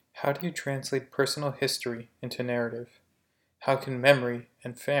How do you translate personal history into narrative? How can memory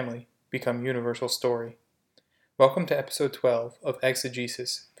and family become universal story? Welcome to episode 12 of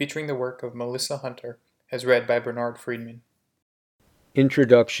Exegesis, featuring the work of Melissa Hunter, as read by Bernard Friedman.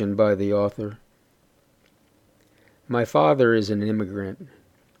 Introduction by the author. My father is an immigrant.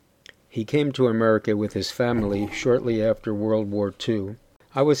 He came to America with his family shortly after World War II.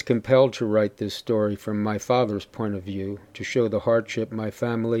 I was compelled to write this story from my father's point of view to show the hardship my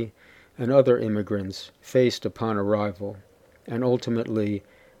family and other immigrants faced upon arrival, and ultimately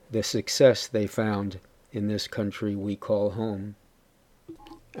the success they found in this country we call home.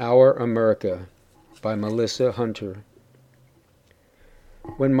 Our America by Melissa Hunter.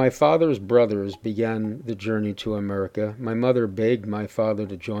 When my father's brothers began the journey to America, my mother begged my father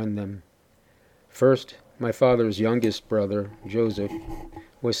to join them. First, my father's youngest brother, Joseph,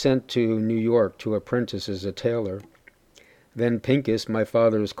 was sent to New York to apprentice as a tailor. Then Pincus, my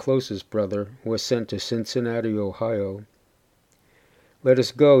father's closest brother, was sent to Cincinnati, Ohio. "Let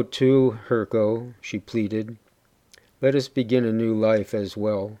us go too, Herco," she pleaded. "Let us begin a new life as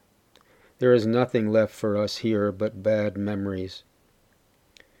well. There is nothing left for us here but bad memories."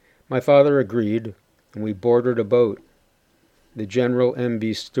 My father agreed, and we boarded a boat, the General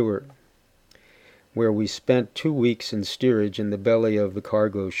M.B. Stewart, where we spent 2 weeks in steerage in the belly of the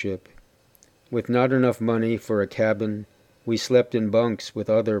cargo ship. With not enough money for a cabin, we slept in bunks with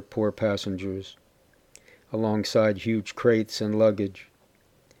other poor passengers, alongside huge crates and luggage.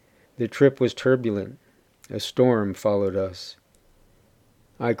 The trip was turbulent. A storm followed us.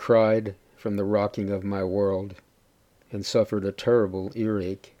 I cried from the rocking of my world and suffered a terrible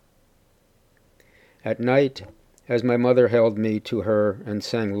earache. At night, as my mother held me to her and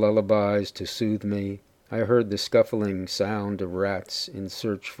sang lullabies to soothe me, I heard the scuffling sound of rats in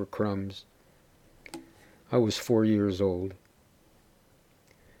search for crumbs. I was 4 years old.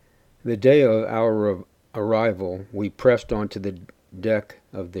 The day of our arrival, we pressed onto the deck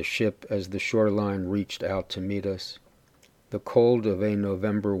of the ship as the shoreline reached out to meet us. The cold of a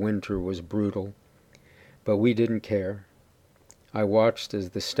November winter was brutal, but we didn't care. I watched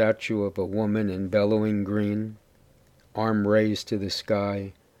as the statue of a woman in bellowing green, arm raised to the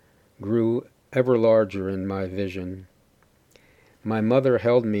sky, grew ever larger in my vision. My mother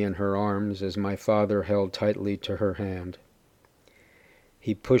held me in her arms as my father held tightly to her hand.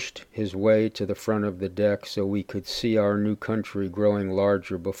 He pushed his way to the front of the deck so we could see our new country growing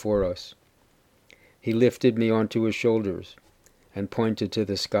larger before us. He lifted me onto his shoulders and pointed to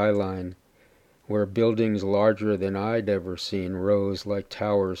the skyline, where buildings larger than I'd ever seen rose like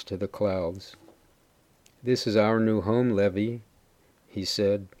towers to the clouds. "This is our new home, Levy," he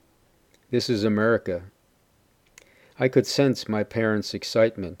said. "This is America." I could sense my parents'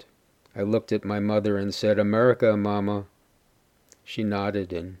 excitement. I looked at my mother and said, "America, Mama." She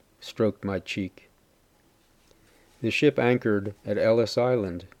nodded and stroked my cheek. The ship anchored at Ellis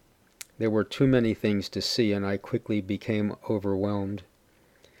Island. There were too many things to see, and I quickly became overwhelmed.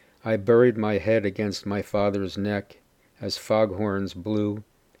 I buried my head against my father's neck as foghorns blew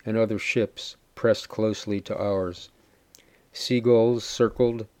and other ships pressed closely to ours. Seagulls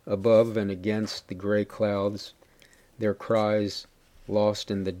circled above and against the gray clouds, their cries lost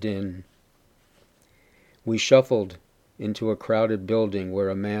in the din. We shuffled into a crowded building where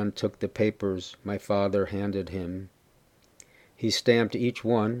a man took the papers my father handed him. He stamped each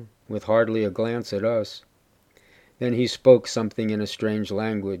one with hardly a glance at us. Then he spoke something in a strange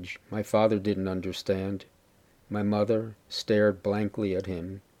language my father didn't understand. My mother stared blankly at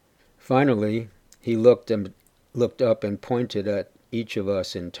him. Finally, he looked up and pointed at each of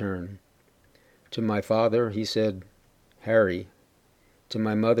us in turn. To my father, he said, "Harry." To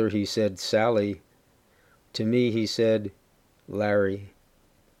my mother, he said, "Sally." To me, he said, "Larry."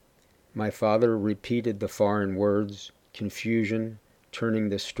 My father repeated the foreign words, confusion turning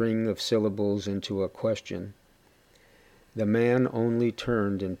the string of syllables into a question. The man only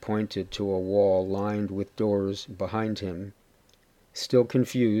turned and pointed to a wall lined with doors behind him. Still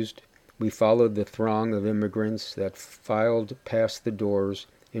confused, we followed the throng of immigrants that filed past the doors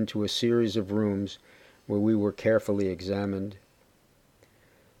into a series of rooms where we were carefully examined.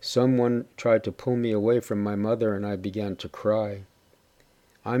 Someone tried to pull me away from my mother, and I began to cry.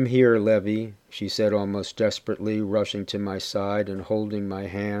 "I'm here, Levy," she said almost desperately, rushing to my side and holding my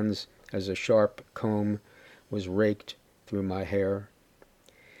hands as a sharp comb was raked through my hair.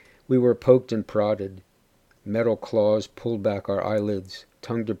 We were poked and prodded. Metal claws pulled back our eyelids.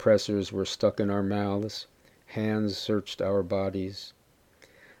 Tongue depressors were stuck in our mouths. Hands searched our bodies.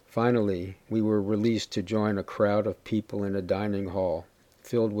 Finally, we were released to join a crowd of people in a dining hall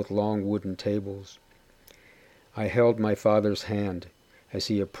filled with long wooden tables. I held my father's hand as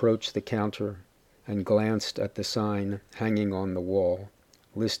he approached the counter and glanced at the sign hanging on the wall,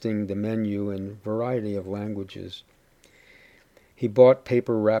 listing the menu in a variety of languages. He bought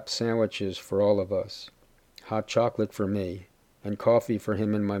paper-wrapped sandwiches for all of us, hot chocolate for me, and coffee for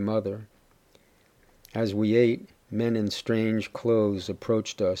him and my mother. As we ate, men in strange clothes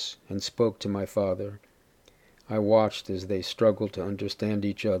approached us and spoke to my father. I watched as they struggled to understand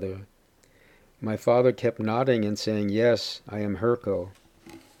each other. My father kept nodding and saying, "Yes, I am Herco."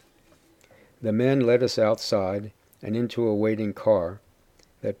 The men led us outside and into a waiting car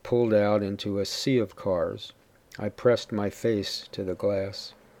that pulled out into a sea of cars. I pressed my face to the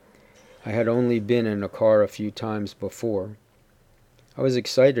glass. I had only been in a car a few times before. I was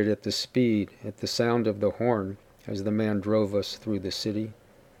excited at the speed, at the sound of the horn as the man drove us through the city.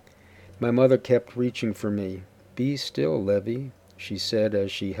 My mother kept reaching for me. "Be still, Levy," she said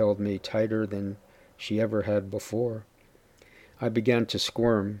as she held me tighter than she ever had before. I began to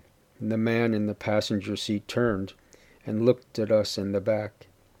squirm. The man in the passenger seat turned and looked at us in the back.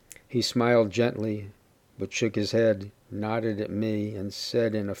 He smiled gently, but shook his head, nodded at me, and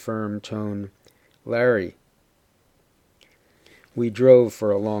said in a firm tone, "Larry." We drove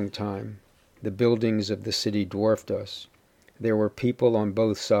for a long time. The buildings of the city dwarfed us. There were people on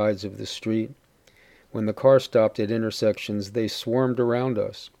both sides of the street. When the car stopped at intersections, they swarmed around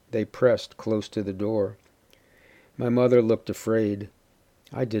us. They pressed close to the door. My mother looked afraid.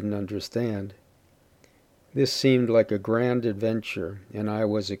 I didn't understand. This seemed like a grand adventure, and I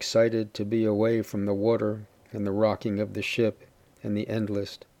was excited to be away from the water and the rocking of the ship and the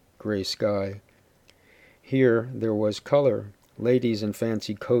endless gray sky. Here there was color. Ladies in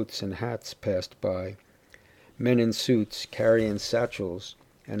fancy coats and hats passed by. Men in suits carrying satchels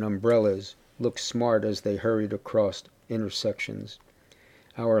and umbrellas looked smart as they hurried across intersections.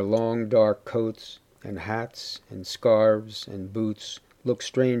 Our long dark coats and hats and scarves and boots looked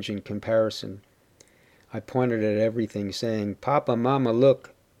strange in comparison. I pointed at everything, saying, "Papa, Mama,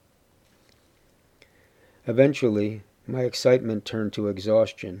 look." Eventually, my excitement turned to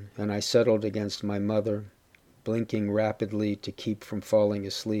exhaustion, and I settled against my mother, blinking rapidly to keep from falling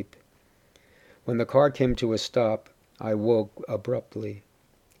asleep. When the car came to a stop, I woke abruptly,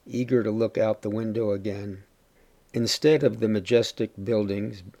 eager to look out the window again. Instead of the majestic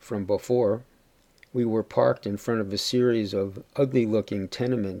buildings from before, we were parked in front of a series of ugly-looking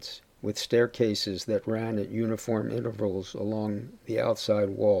tenements with staircases that ran at uniform intervals along the outside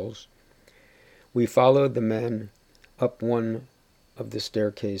walls. We followed the men up one of the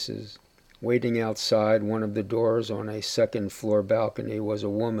staircases. Waiting outside one of the doors on a second-floor balcony was a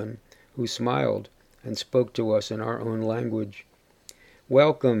woman who smiled and spoke to us in our own language.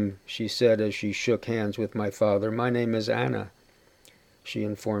 "Welcome," she said as she shook hands with my father. "My name is Anna," she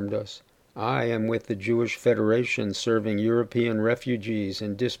informed us. "I am with the Jewish Federation serving European refugees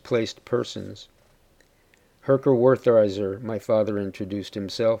and displaced persons." "Herker Wertheiser," my father introduced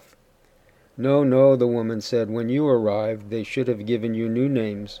himself. No, the woman said. "When you arrived, they should have given you new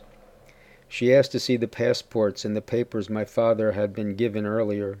names." She asked to see the passports and the papers my father had been given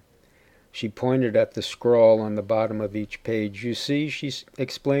earlier. She pointed at the scrawl on the bottom of each page. "You see," she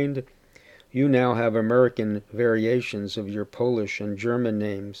explained, "you now have American variations of your Polish and German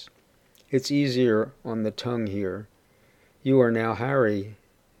names. It's easier on the tongue here. You are now Harry,"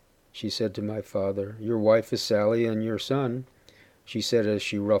 she said to my father. "Your wife is Sally, and your son," she said as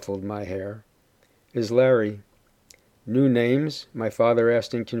she ruffled my hair, "is Larry." "New names?" my father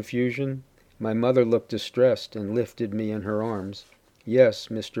asked in confusion. My mother looked distressed and lifted me in her arms. "Yes,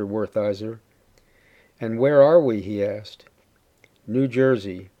 Mr. Wertheiser." "And where are we?" he asked. "New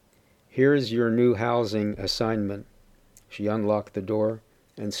Jersey. Here is your new housing assignment." She unlocked the door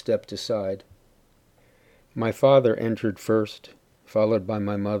and stepped aside. My father entered first, followed by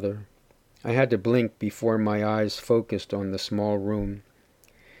my mother. I had to blink before my eyes focused on the small room.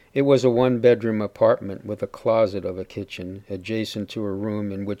 It was a one-bedroom apartment with a closet of a kitchen adjacent to a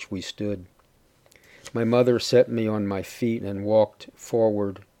room in which we stood. My mother set me on my feet and walked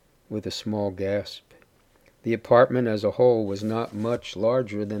forward with a small gasp. The apartment as a whole was not much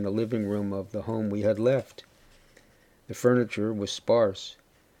larger than the living room of the home we had left. The furniture was sparse.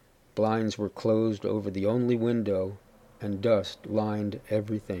 Blinds were closed over the only window, and dust lined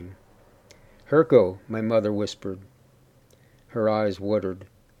everything. "Herco," my mother whispered. Her eyes watered.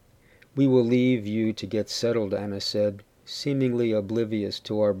 "We will leave you to get settled," Anna said, seemingly oblivious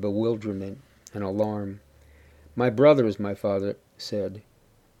to our bewilderment and alarm. "My brothers," my father said.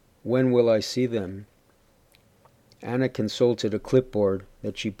 "When will I see them?" Anna consulted a clipboard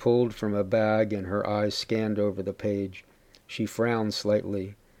that she pulled from a bag and her eyes scanned over the page. She frowned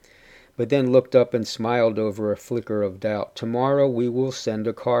slightly. but then looked up and smiled over a flicker of doubt. "Tomorrow we will send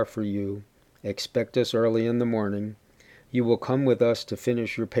a car for you. Expect us early in the morning. You will come with us to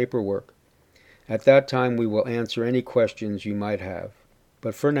finish your paperwork. At that time we will answer any questions you might have.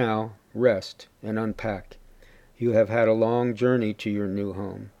 But for now, rest and unpack. You have had a long journey to your new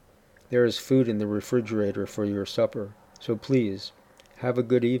home. There is food in the refrigerator for your supper, so please, have a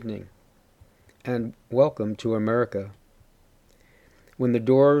good evening. And welcome to America." When the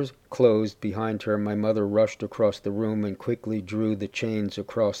doors closed behind her, my mother rushed across the room and quickly drew the chains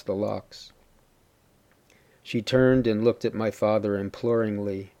across the locks. She turned and looked at my father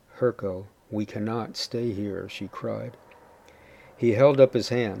imploringly. "Herco, we cannot stay here," she cried. He held up his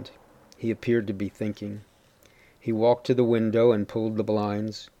hand. He appeared to be thinking. He walked to the window and pulled the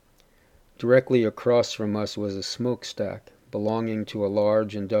blinds. Directly across from us was a smokestack belonging to a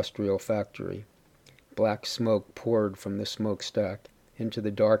large industrial factory. Black smoke poured from the smokestack into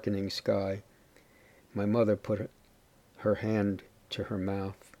the darkening sky. My mother put her hand to her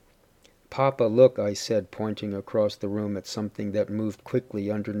mouth. "Papa, look," I said, pointing across the room at something that moved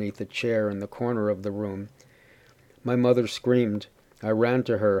quickly underneath a chair in the corner of the room. My mother screamed. I ran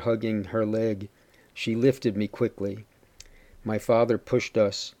to her, hugging her leg. She lifted me quickly. My father pushed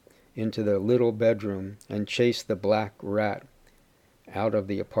us into the little bedroom and chased the black rat out of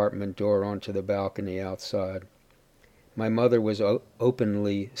the apartment door onto the balcony outside. My mother was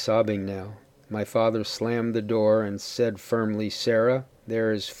openly sobbing now. My father slammed the door and said firmly, "Sarah,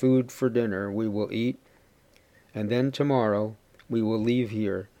 there is food for dinner. We will eat, and then tomorrow we will leave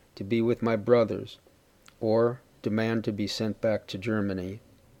here to be with my brothers, or demand to be sent back to Germany."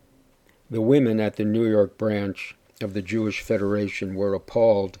 The women at the New York branch of the Jewish Federation were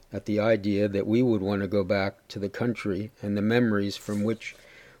appalled at the idea that we would want to go back to the country and the memories from which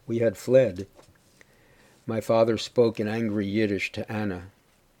we had fled. My father spoke in angry Yiddish to Anna,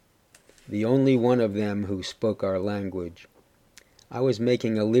 the only one of them who spoke our language. "I was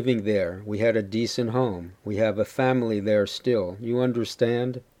making a living there. We had a decent home. We have a family there still. You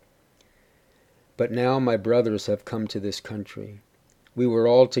understand? But now my brothers have come to this country. We were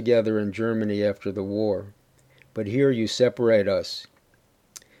all together in Germany after the war. But here you separate us.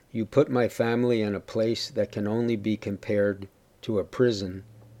 You put my family in a place that can only be compared to a prison.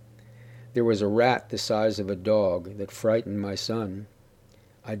 There was a rat the size of a dog that frightened my son.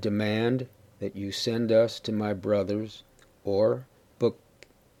 I demand that you send us to my brothers, or book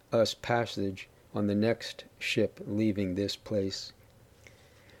us passage on the next ship leaving this place."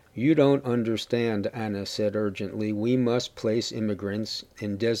 "You don't understand," Anna said urgently. "We must place immigrants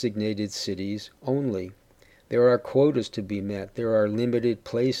in designated cities only. There are quotas to be met. There are limited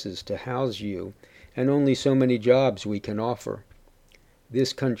places to house you, and only so many jobs we can offer.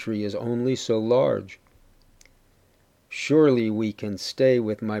 This country is only so large." "Surely we can stay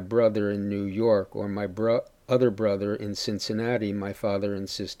with my brother in New York or my other brother in Cincinnati," my father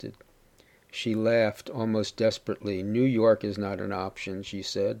insisted. She laughed almost desperately. "New York is not an option," she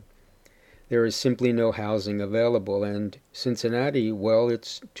said. "There is simply no housing available, and Cincinnati, well,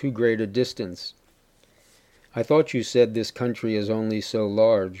 it's too great a distance." "I thought you said this country is only so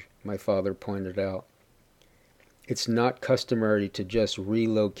large," my father pointed out. "It's not customary to just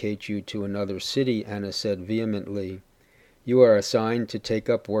relocate you to another city," Anna said vehemently. "You are assigned to take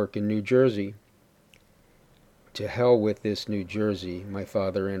up work in New Jersey." "To hell with this New Jersey," my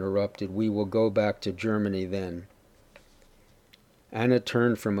father interrupted. "We will go back to Germany then." Anna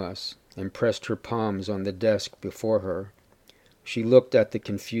turned from us and pressed her palms on the desk before her. She looked at the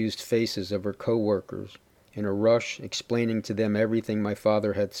confused faces of her co-workers. In a rush, explaining to them everything my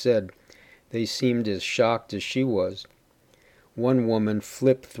father had said, they seemed as shocked as she was. One woman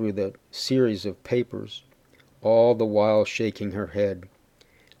flipped through the series of papers, all the while shaking her head.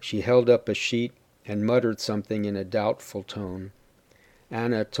 She held up a sheet and muttered something in a doubtful tone.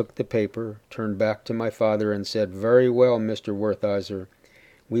 Anna took the paper, turned back to my father, and said, "Very well, Mr. Wertheiser.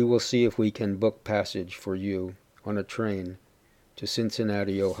 We will see if we can book passage for you on a train to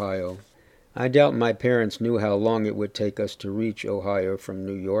Cincinnati, Ohio." I doubt my parents knew how long it would take us to reach Ohio from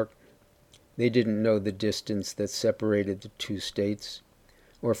New York. They didn't know the distance that separated the two states,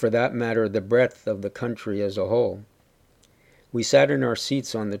 or for that matter the breadth of the country as a whole. We sat in our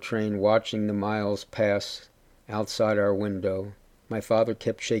seats on the train watching the miles pass outside our window. My father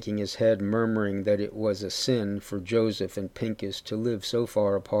kept shaking his head, murmuring that it was a sin for Joseph and Pincus to live so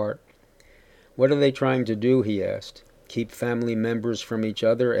far apart. "What are they trying to do?" he asked. "Keep family members from each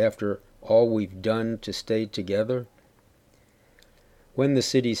other after all we've done to stay together?" When the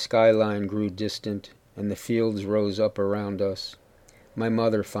city skyline grew distant and the fields rose up around us, my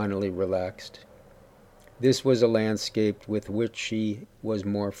mother finally relaxed. This was a landscape with which she was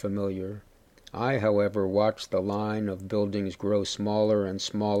more familiar. I, however, watched the line of buildings grow smaller and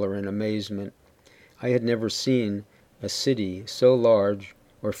smaller in amazement. I had never seen a city so large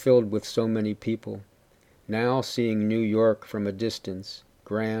or filled with so many people. Now, seeing New York from a distance,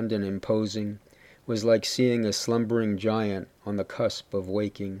 grand and imposing, was like seeing a slumbering giant on the cusp of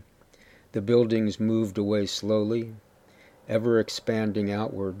waking. The buildings moved away slowly, ever expanding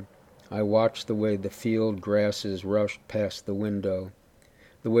outward. I watched the way the field grasses rushed past the window,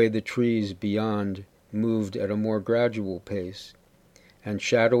 the way the trees beyond moved at a more gradual pace, and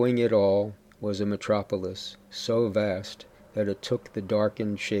shadowing it all was a metropolis so vast that it took the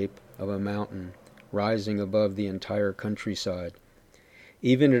darkened shape of a mountain rising above the entire countryside.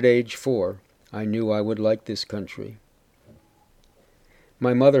 Even at age 4, I knew I would like this country.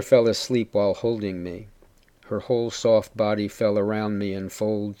 My mother fell asleep while holding me. Her whole soft body fell around me in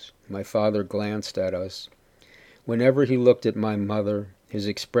folds. My father glanced at us. Whenever he looked at my mother, his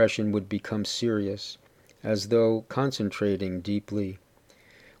expression would become serious, as though concentrating deeply.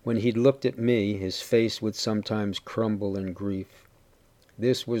 When he looked at me, his face would sometimes crumble in grief.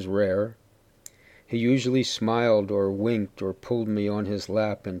 This was rare. He usually smiled or winked or pulled me on his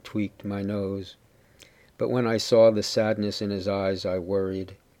lap and tweaked my nose. But when I saw the sadness in his eyes, I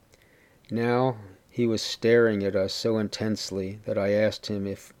worried. Now he was staring at us so intensely that I asked him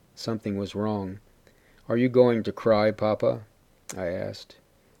if something was wrong. "Are you going to cry, Papa?" I asked.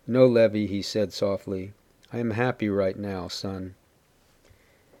 "No, Levy," he said softly. "I am happy right now, son."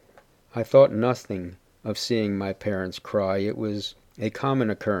 I thought nothing of seeing my parents cry. It was a common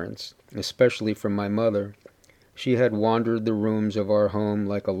occurrence, especially from my mother. She had wandered the rooms of our home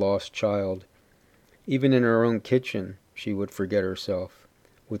like a lost child. Even in her own kitchen she would forget herself,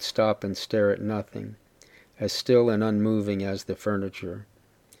 would stop and stare at nothing, as still and unmoving as the furniture.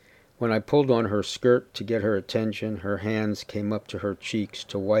 When I pulled on her skirt to get her attention, her hands came up to her cheeks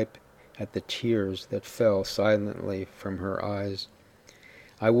to wipe at the tears that fell silently from her eyes.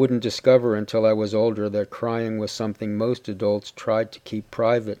 I wouldn't discover until I was older that crying was something most adults tried to keep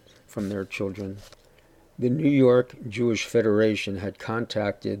private from their children. The New York Jewish Federation had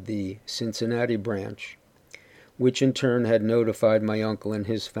contacted the Cincinnati branch, which in turn had notified my uncle and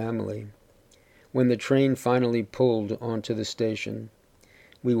his family. When the train finally pulled onto the station,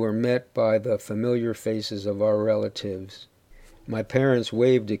 we were met by the familiar faces of our relatives. My parents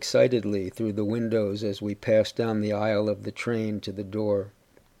waved excitedly through the windows as we passed down the aisle of the train to the door.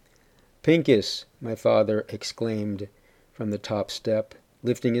 "Pincus!" my father exclaimed from the top step.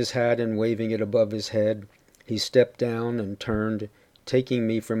 Lifting his hat and waving it above his head, he stepped down and turned, taking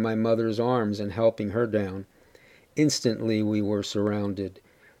me from my mother's arms and helping her down. Instantly we were surrounded.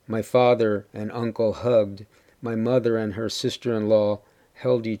 My father and uncle hugged. My mother and her sister-in-law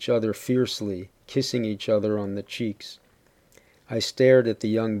held each other fiercely, kissing each other on the cheeks. I stared at the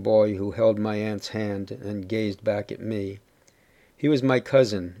young boy who held my aunt's hand and gazed back at me. He was my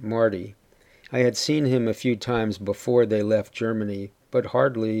cousin, Marty. I had seen him a few times before they left Germany, but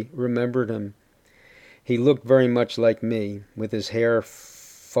hardly remembered him. He looked very much like me, with his hair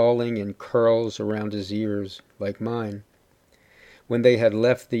falling in curls around his ears, like mine. When they had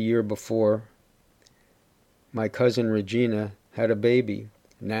left the year before, my cousin Regina had a baby.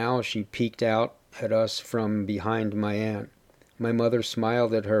 Now she peeked out at us from behind my aunt. My mother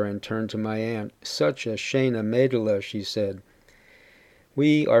smiled at her and turned to my aunt. "Such a Shana Mädela," she said.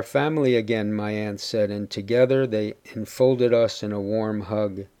 "We are family again," my aunt said, and together they enfolded us in a warm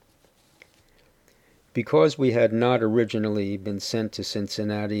hug. Because we had not originally been sent to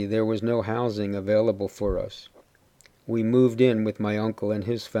Cincinnati, there was no housing available for us. We moved in with my uncle and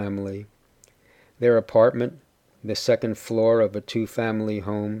his family. Their apartment, the second floor of a 2-family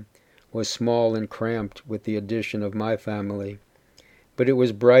home, was small and cramped with the addition of my family, but it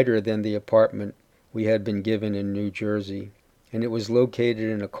was brighter than the apartment we had been given in New Jersey, and it was located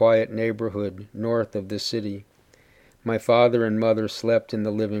in a quiet neighborhood north of the city. My father and mother slept in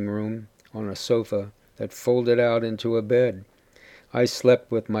the living room on a sofa that folded out into a bed. I slept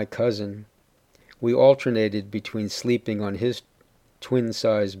with my cousin. We alternated between sleeping on his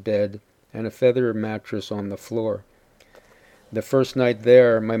twin-sized bed and a feather mattress on the floor. The first night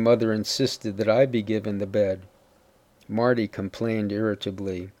there, my mother insisted that I be given the bed. Marty complained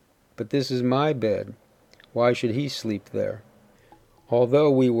irritably, "But this is my bed. Why should he sleep there?" Although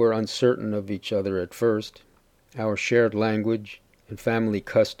we were uncertain of each other at first, our shared language and family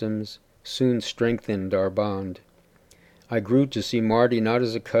customs soon strengthened our bond. I grew to see Marty not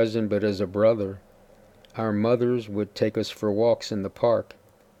as a cousin but as a brother. Our mothers would take us for walks in the park,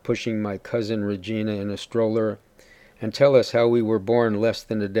 pushing my cousin Regina in a stroller, and tell us how we were born less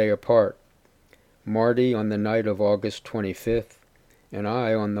than a day apart. Marty on the night of August 25th, and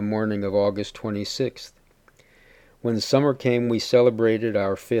I on the morning of August 26th. When summer came, we celebrated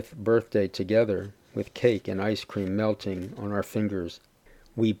our 5th birthday together, with cake and ice cream melting on our fingers.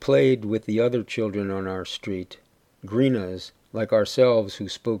 We played with the other children on our street, Greenas, like ourselves, who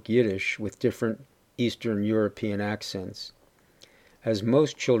spoke Yiddish with different Eastern European accents. As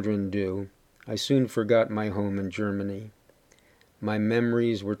most children do, I soon forgot my home in Germany. My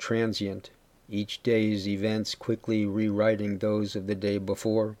memories were transient, each day's events quickly rewriting those of the day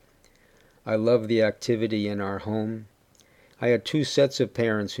before. I loved the activity in our home. I had 2 sets of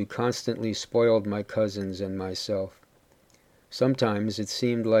parents who constantly spoiled my cousins and myself. Sometimes it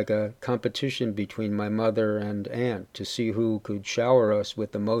seemed like a competition between my mother and aunt to see who could shower us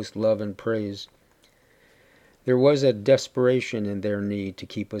with the most love and praise. There was a desperation in their need to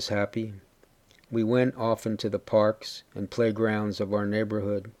keep us happy. We went often to the parks and playgrounds of our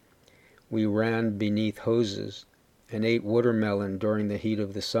neighborhood. We ran beneath hoses and ate watermelon during the heat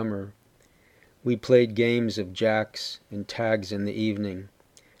of the summer. We played games of jacks and tags in the evening,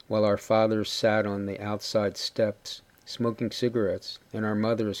 while our fathers sat on the outside steps, smoking cigarettes, and our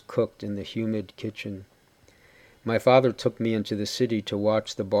mothers cooked in the humid kitchen. My father took me into the city to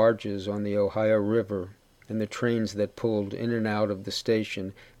watch the barges on the Ohio River and the trains that pulled in and out of the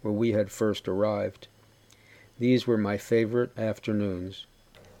station where we had first arrived. These were my favorite afternoons.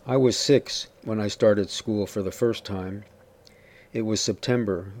 I was 6 when I started school for the first time. It was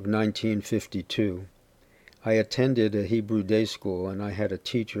September of 1952. I attended a Hebrew day school, and I had a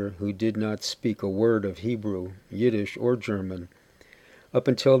teacher who did not speak a word of Hebrew, Yiddish, or German. Up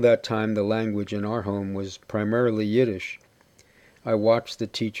until that time, the language in our home was primarily Yiddish. I watched the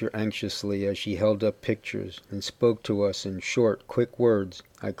teacher anxiously as she held up pictures and spoke to us in short, quick words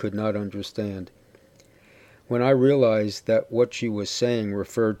I could not understand. When I realized that what she was saying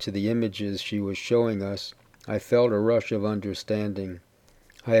referred to the images she was showing us, I felt a rush of understanding.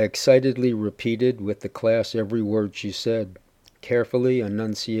 I excitedly repeated with the class every word she said, carefully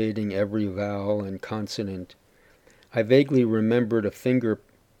enunciating every vowel and consonant. I vaguely remembered a finger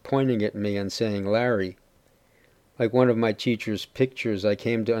pointing at me and saying, "Larry." Like one of my teacher's pictures, I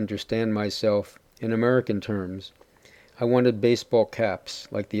came to understand myself in American terms. I wanted baseball caps,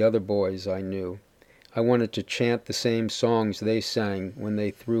 like the other boys I knew. I wanted to chant the same songs they sang when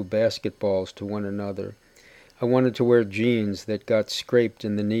they threw basketballs to one another. I wanted to wear jeans that got scraped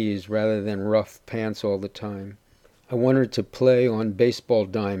in the knees rather than rough pants all the time. I wanted to play on baseball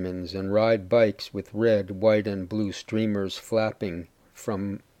diamonds and ride bikes with red, white, and blue streamers flapping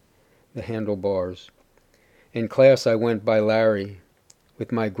from the handlebars. In class, I went by Larry.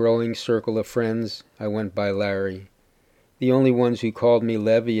 With my growing circle of friends, I went by Larry. The only ones who called me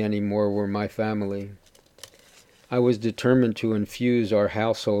Levy anymore were my family. I was determined to infuse our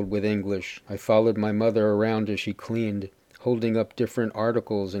household with English. I followed my mother around as she cleaned, holding up different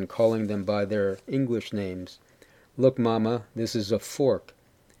articles and calling them by their English names. "Look, Mama, this is a fork,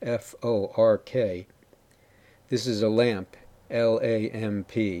 F-O-R-K. This is a lamp,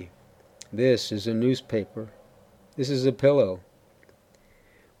 L-A-M-P. This is a newspaper. This is a pillow."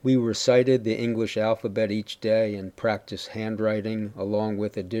 We recited the English alphabet each day and practiced handwriting along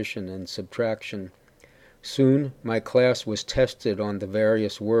with addition and subtraction. Soon my class was tested on the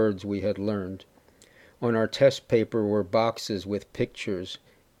various words we had learned. On our test paper were boxes with pictures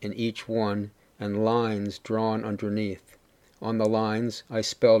in each one and lines drawn underneath. On the lines, I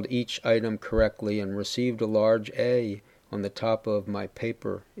spelled each item correctly and received a large A on the top of my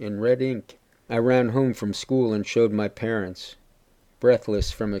paper in red ink. I ran home from school and showed my parents,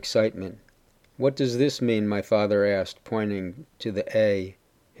 breathless from excitement. "What does this mean?" my father asked, pointing to the A,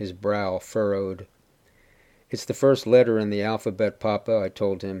 his brow furrowed. "It's the first letter in the alphabet, Papa," I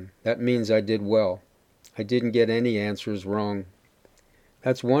told him. "That means I did well. I didn't get any answers wrong."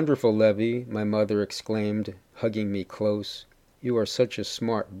 "That's wonderful, Levy," my mother exclaimed, hugging me close. "You are such a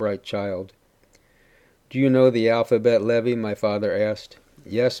smart, bright child." "Do you know the alphabet, Levy?" my father asked.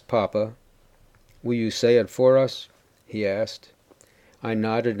 "Yes, Papa." "Will you say it for us?" he asked. I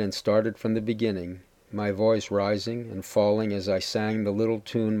nodded and started from the beginning, my voice rising and falling as I sang the little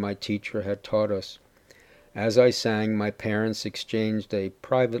tune my teacher had taught us. As I sang, my parents exchanged a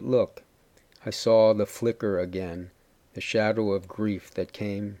private look. I saw the flicker again, the shadow of grief that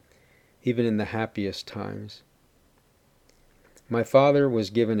came, even in the happiest times. My father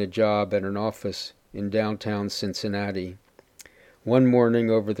was given a job at an office in downtown Cincinnati. One morning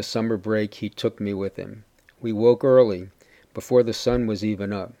over the summer break, he took me with him. We woke early, before the sun was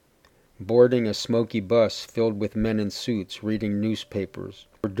even up, boarding a smoky bus filled with men in suits reading newspapers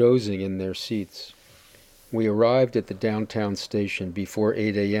or dozing in their seats. We arrived at the downtown station before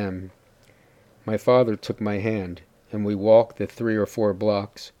 8 a.m. My father took my hand, and we walked the 3 or 4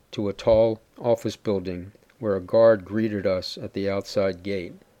 blocks to a tall office building where a guard greeted us at the outside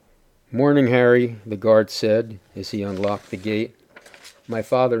gate. "Morning, Harry," the guard said as he unlocked the gate. My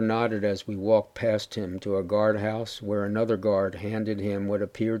father nodded as we walked past him to a guardhouse where another guard handed him what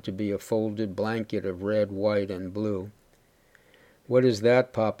appeared to be a folded blanket of red, white, and blue. "What is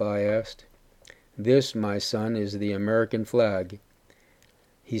that, Papa?" I asked. "This, my son, is the American flag,"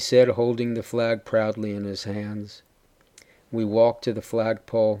 he said, holding the flag proudly in his hands. We walked to the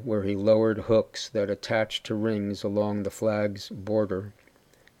flagpole where he lowered hooks that attached to rings along the flag's border.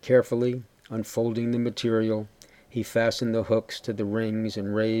 Carefully unfolding the material, he fastened the hooks to the rings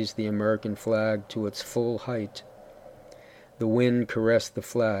and raised the American flag to its full height. The wind caressed the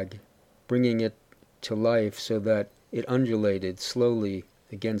flag, bringing it to life so that it undulated slowly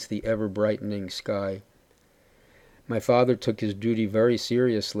against the ever-brightening sky. My father took his duty very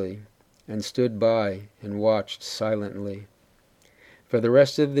seriously and stood by and watched silently. For the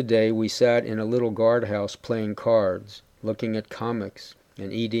rest of the day we sat in a little guardhouse playing cards, looking at comics,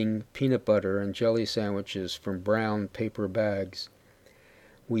 and eating peanut butter and jelly sandwiches from brown paper bags.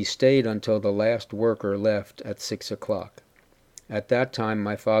 We stayed until the last worker left at 6 o'clock. At that time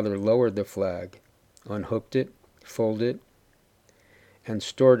my father lowered the flag, unhooked it, folded it, and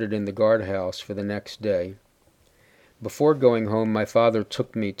stored it in the guardhouse for the next day. Before going home, my father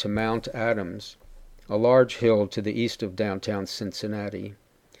took me to Mount Adams, a large hill to the east of downtown Cincinnati.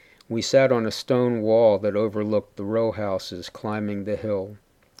 We sat on a stone wall that overlooked the row houses climbing the hill,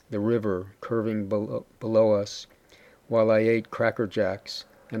 the river curving below us, while I ate Cracker Jacks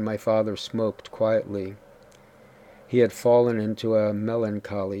and my father smoked quietly. He had fallen into a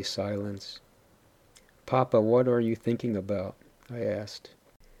melancholy silence. "Papa, what are you thinking about?" I asked.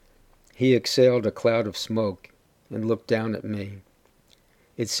 He exhaled a cloud of smoke and looked down at me.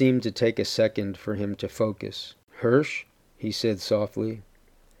 It seemed to take a second for him to focus. "Hirsch," he said softly.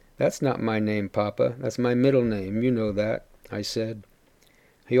 "That's not my name, Papa. That's my middle name. You know that," I said.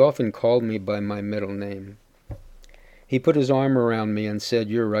 He often called me by my middle name. He put his arm around me and said,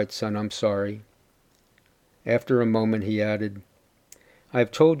 "You're right, son, I'm sorry." After a moment he added,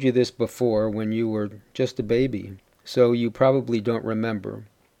 "I've told you this before when you were just a baby, so you probably don't remember.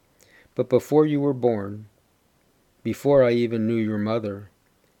 But before you were born, before I even knew your mother,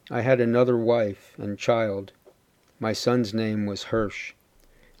 I had another wife and child. My son's name was Hirsch."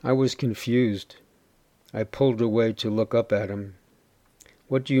 I was confused. I pulled away to look up at him.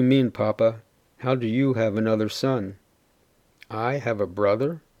 "What do you mean, Papa? How do you have another son?" "I have a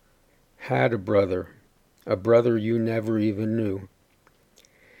brother?" "Had a brother you never even knew.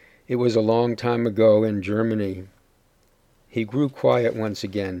 It was a long time ago in Germany." He grew quiet once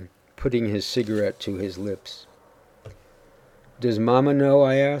again, putting his cigarette to his lips. "Does Mama know?"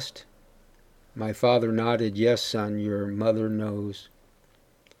 I asked. My father nodded. "Yes, son, your mother knows."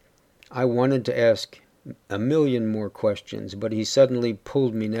 I wanted to ask a million more questions, but he suddenly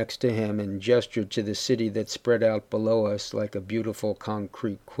pulled me next to him and gestured to the city that spread out below us like a beautiful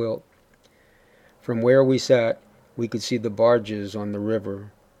concrete quilt. From where we sat, we could see the barges on the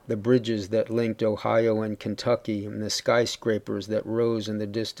river, the bridges that linked Ohio and Kentucky, and the skyscrapers that rose in the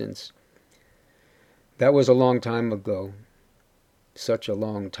distance. That was a long time ago. Such a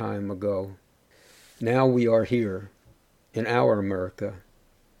long time ago. Now we are here, in our America.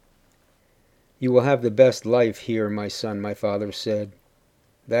 "You will have the best life here, my son," my father said.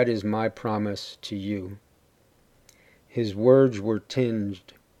 "That is my promise to you." His words were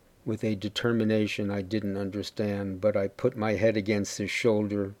tinged with a determination I didn't understand, but I put my head against his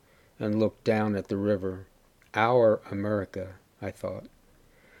shoulder and looked down at the river. Our America, I thought.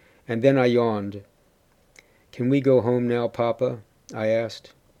 And then I yawned. "Can we go home now, Papa?" I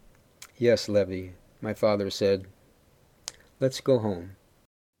asked. "Yes, Levy," my father said. "Let's go home."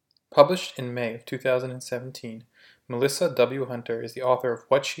 Published in May of 2017, Melissa W. Hunter is the author of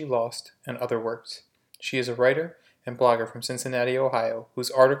What She Lost and Other Works. She is a writer and blogger from Cincinnati, Ohio, whose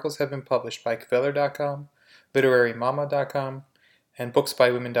articles have been published by Kveler.com, LiteraryMama.com, and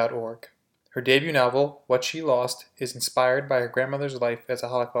BooksByWomen.org. Her debut novel, What She Lost, is inspired by her grandmother's life as a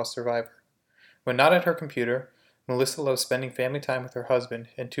Holocaust survivor. When not at her computer, Melissa loves spending family time with her husband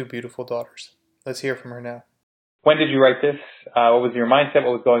and 2 beautiful daughters. Let's hear from her now. When did you write this? What was your mindset?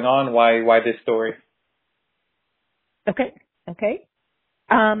 What was going on? Why this story? Okay.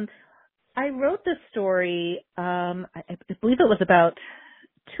 I wrote this story, I believe it was about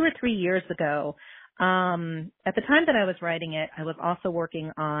 2 or 3 years ago. At the time that I was writing it, I was also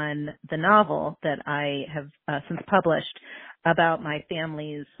working on the novel that I have since published about my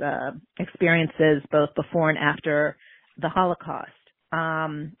family's experiences both before and after the Holocaust.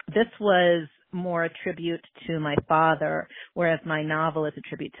 This was more a tribute to my father, whereas my novel is a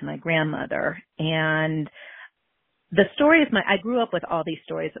tribute to my grandmother. And the stories, I grew up with all these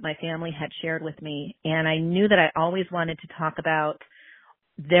stories that my family had shared with me, and I knew that I always wanted to talk about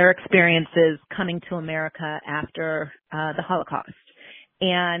their experiences coming to America after the Holocaust.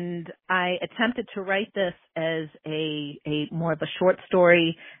 And I attempted to write this as a more of a short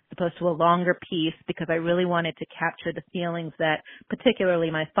story as opposed to a longer piece, because I really wanted to capture the feelings that particularly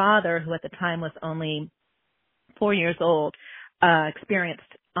my father, who at the time was only 4 years old, experienced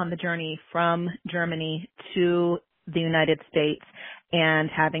on the journey from Germany to the United States and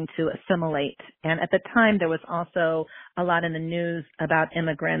having to assimilate. And at the time, there was also a lot in the news about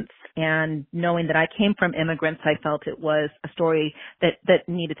immigrants, and knowing that I came from immigrants, I felt it was a story that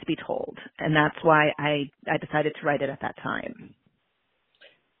needed to be told. And that's why I decided to write it at that time.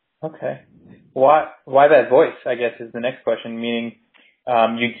 Okay. Why that voice, I guess, is the next question, meaning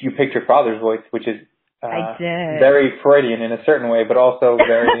you picked your father's voice, which is I did. very Freudian in a certain way, but also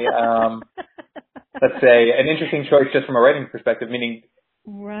very, let's say, an interesting choice just from a writing perspective, meaning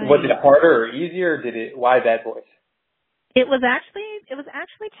right. Was it harder or easier? Why that voice? It was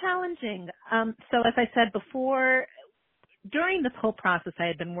actually challenging. So as I said before, during this whole process, I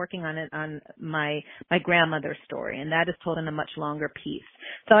had been working on my grandmother's story, and that is told in a much longer piece.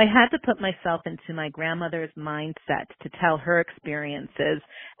 So I had to put myself into my grandmother's mindset to tell her experiences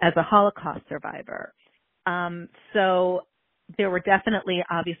as a Holocaust survivor. So there were definitely,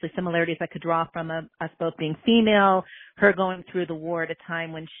 obviously, similarities I could draw from us both being female, her going through the war at a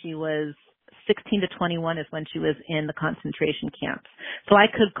time when she was 16 to 21 is when she was in the concentration camps. So I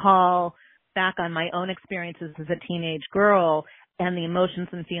could call back on my own experiences as a teenage girl and the emotions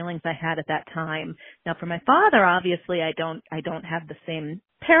and feelings I had at that time. Now, for my father, obviously, I don't have the same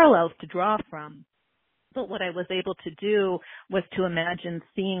parallels to draw from. But what I was able to do was to imagine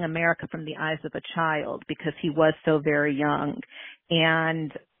seeing America from the eyes of a child, because he was so very young.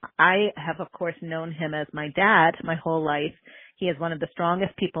 And I have, of course, known him as my dad my whole life. He is one of the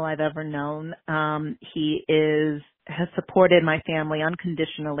strongest people I've ever known. He has supported my family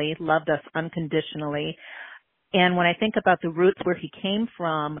unconditionally, loved us unconditionally. And when I think about the roots where he came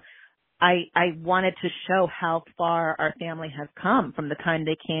from, I wanted to show how far our family has come from the time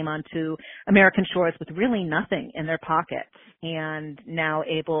they came onto American shores with really nothing in their pockets, and now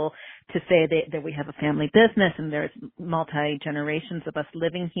able to say that we have a family business and there's multi-generations of us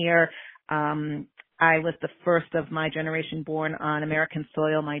living here. I was the first of my generation born on American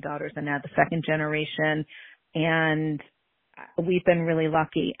soil. My daughters are now the second generation, and we've been really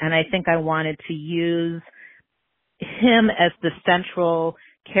lucky. And I think I wanted to use him as the central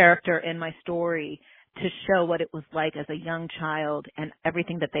character in my story to show what it was like as a young child and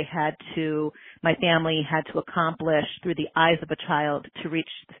everything that my family had to accomplish through the eyes of a child to reach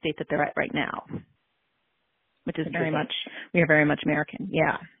the state that they're at right now, which is we are very much American.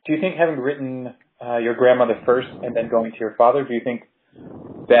 Yeah. Do you think, having written your grandmother first and then going to your father, do you think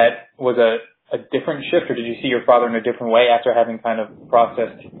that was a different shift, or did you see your father in a different way after having kind of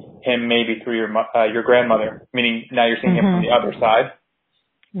processed him maybe through your grandmother, meaning now you're seeing him from the other side?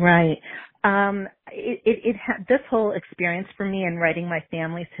 Right. This whole experience for me in writing my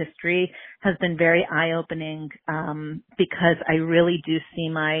family's history has been very eye-opening, because I really do see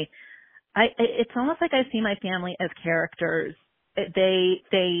it's almost like I see my family as characters.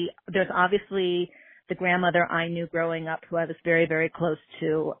 There's obviously the grandmother I knew growing up who I was very, very close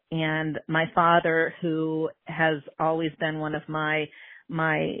to, and my father, who has always been one of my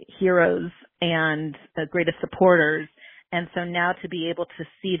heroes and the greatest supporters. And so now to be able to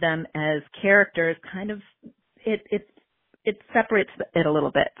see them as characters kind of, it separates it a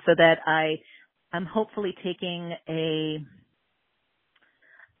little bit, so that I'm hopefully taking a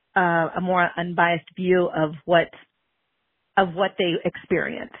more unbiased view of what they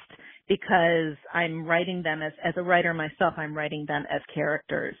experienced, because I'm writing them as a writer myself, I'm writing them as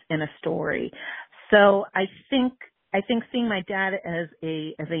characters in a story. So I think seeing my dad as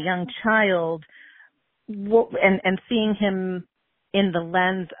a young child, and seeing him in the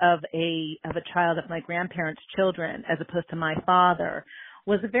lens of a child of my grandparents' children as opposed to my father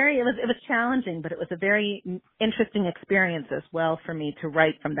was it was challenging, but it was a very interesting experience as well for me to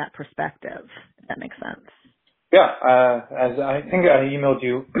write from that perspective, if that makes sense. Yeah, as I think I emailed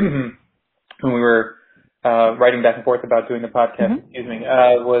you when we were writing back and forth about doing the podcast,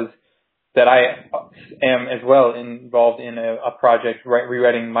 was that I am as well involved in a project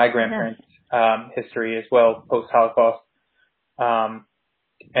rewriting my grandparents' history as well, post-Holocaust.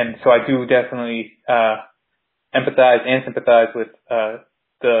 And so I do definitely empathize and sympathize with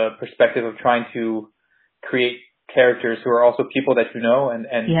the perspective of trying to create characters who are also people that you know, and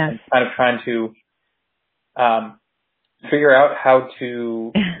Yes. kind of trying to figure out how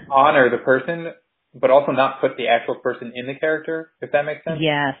to honor the person, but also not put the actual person in the character, if that makes sense.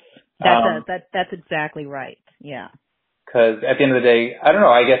 Yes. That's exactly right. Yeah. Because at the end of the day, I don't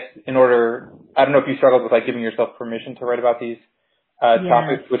know, I guess I don't know if you struggled with like giving yourself permission to write about these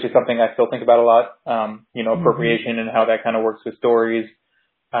topics, which is something I still think about a lot, appropriation and how that kind of works with stories,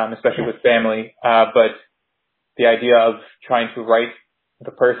 especially with family. But the idea of trying to write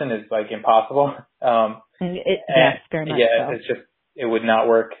the person is like impossible. Yes, very much so. It's just, it would not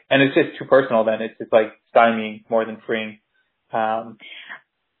work. And it's just too personal then. It's just like stymieing more than freeing. And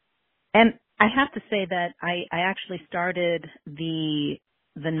I have to say that I actually started the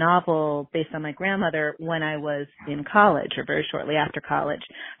novel based on my grandmother when I was in college, or very shortly after college.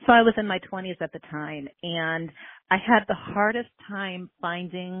 So I was in my 20s at the time, and I had the hardest time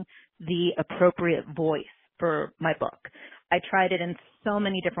finding the appropriate voice for my book. I tried it in so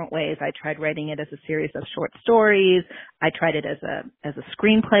many different ways. I tried writing it as a series of short stories. I tried it as a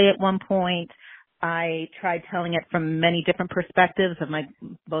screenplay at one point. I tried telling it from many different perspectives of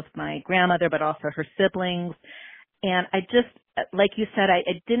both my grandmother, but also her siblings. And I just, like you said, I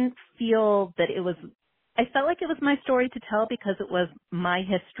didn't feel that I felt like it was my story to tell because it was my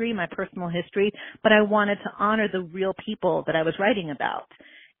history, my personal history, but I wanted to honor the real people that I was writing about.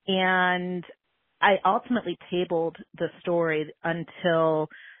 And I ultimately tabled the story until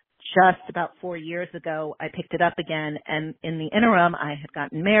just about 4 years ago. I picked it up again, and in the interim, I had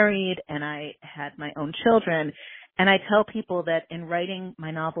gotten married and I had my own children. And I tell people that in writing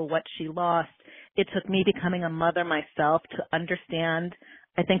my novel, What She Lost, it took me becoming a mother myself to understand,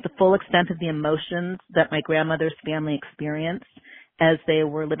 I think, the full extent of the emotions that my grandmother's family experienced as they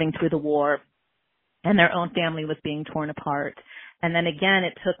were living through the war and their own family was being torn apart. And then again,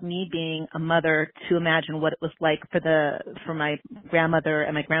 it took me being a mother to imagine what it was like for my grandmother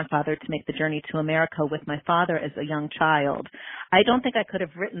and my grandfather to make the journey to America with my father as a young child. I don't think I could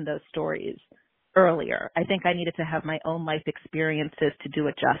have written those stories earlier. I think I needed to have my own life experiences to do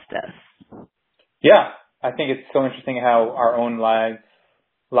it justice. Yeah, I think it's so interesting how our own lives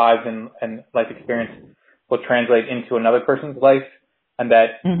and life experience will translate into another person's life, and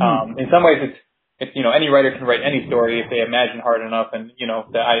that in some ways it's any writer can write any story if they imagine hard enough, and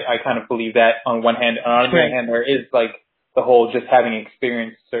that I kind of believe that on one hand. On the other hand, there is like the whole just having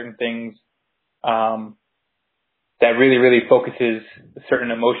experienced certain things that really, really focuses certain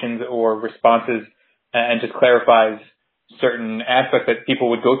emotions or responses and just clarifies certain aspects that people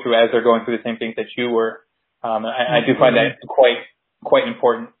would go through as they're going through the same things that you were. I do find that quite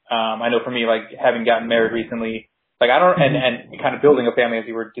important. I know for me, like having gotten married recently, like and kind of building a family, as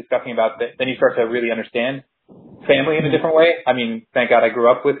you were discussing about, that then you start to really understand family in a different way. I mean, thank God I grew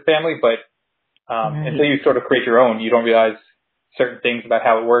up with family, but until you sort of create your own, you don't realize certain things about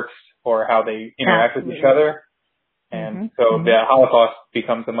how it works or how they interact with each other. And so the Holocaust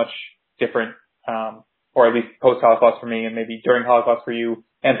becomes a much different, or at least post-Holocaust for me, and maybe during Holocaust for you,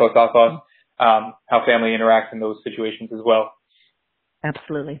 and post-Holocaust, how family interacts in those situations as well.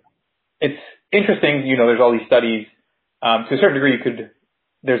 Absolutely. It's interesting, there's all these studies. To a certain degree,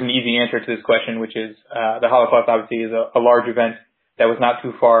 there's an easy answer to this question, which is the Holocaust obviously is a large event that was not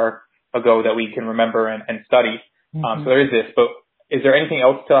too far ago that we can remember and study. So there is this, but is there anything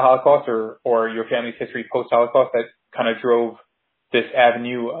else to the Holocaust or your family's history post-Holocaust that kind of drove this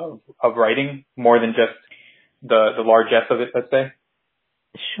avenue of writing more than just the largesse of it, let's say?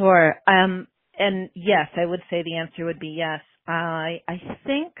 Sure. And yes, I would say the answer would be yes. I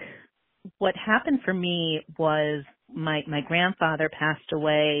think what happened for me was my grandfather passed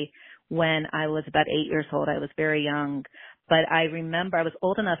away when I was about 8 years old. I was very young, but I remember I was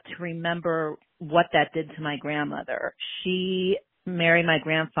old enough to remember what that did to my grandmother. She married my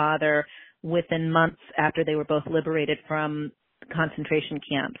grandfather within months after they were both liberated from concentration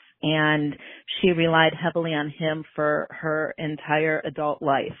camps, and she relied heavily on him for her entire adult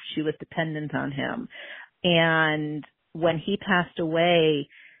life. She was dependent on him. And when he passed away,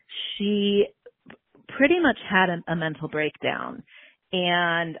 she pretty much had a mental breakdown.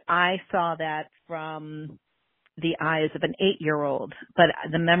 And I saw that from the eyes of an 8-year-old, but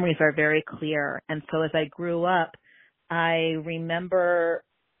the memories are very clear. And so as I grew up, I remember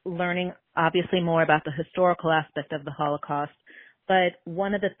learning obviously more about the historical aspect of the Holocaust. But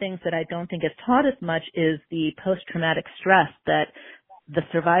one of the things that I don't think is taught as much is the post-traumatic stress that the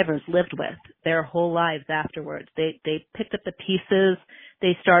survivors lived with their whole lives afterwards. They picked up the pieces,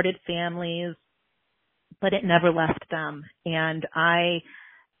 they started families, but it never left them. And I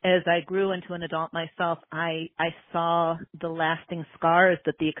as I grew into an adult myself, I saw the lasting scars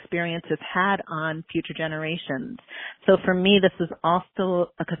that the experiences had on future generations. So for me, this is also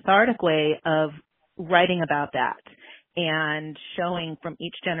a cathartic way of writing about that and showing from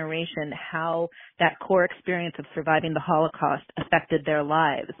each generation how that core experience of surviving the Holocaust affected their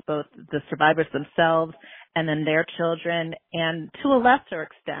lives, both the survivors themselves and then their children, and to a lesser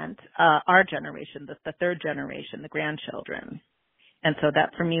extent, our generation, the third generation, the grandchildren. And so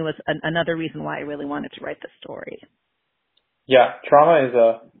that for me was another reason why I really wanted to write the story. Yeah, trauma is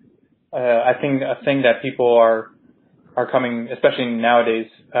I think a thing that people are coming, especially nowadays,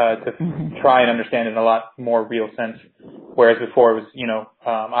 to try and understand in a lot more real sense. Whereas before it was,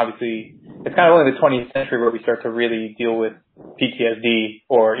 obviously it's kind of only the 20th century where we start to really deal with PTSD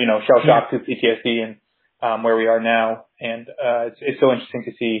or, shell shock to PTSD and where we are now. And it's so interesting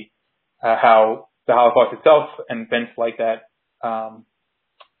to see how the Holocaust itself and events like that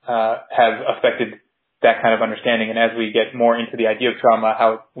have affected that kind of understanding. And as we get more into the idea of trauma,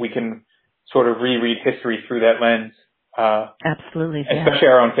 how we can sort of reread history through that lens. Absolutely. Especially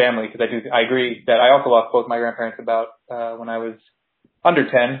our own family, because I agree that I also lost both my grandparents about when I was under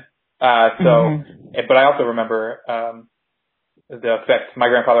 10. But I also remember the effect. My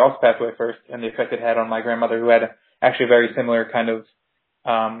grandfather also passed away first, and the effect it had on my grandmother, who had actually a very similar kind of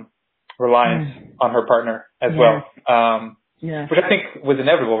reliance on her partner as well. Which I think was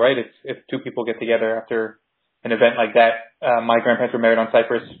inevitable, right? If two people get together after an event like that. My grandparents were married on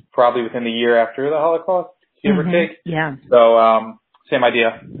Cyprus probably within the year after the Holocaust, give or take. Yeah. So same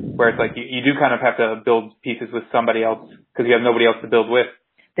idea, where it's like you do kind of have to build pieces with somebody else because you have nobody else to build with.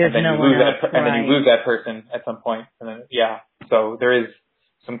 There's and then no you lose one else, that, and then you lose that person at some point, and then so there is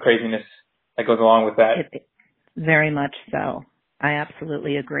some craziness that goes along with that. Very much so. I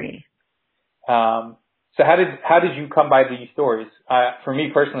absolutely agree. So how did you come by these stories? For me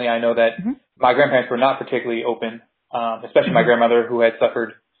personally, I know that my grandparents were not particularly open, especially my grandmother, who had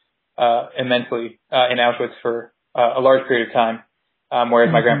suffered immensely in Auschwitz for a large period of time,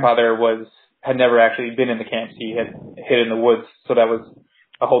 whereas my grandfather had never actually been in the camps. He had hid in the woods, so that was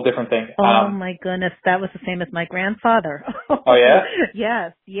a whole different thing. Oh my goodness, that was the same as my grandfather. Oh yeah?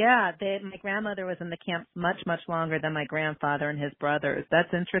 Yes, yeah. My grandmother was in the camps much, much longer than my grandfather and his brothers.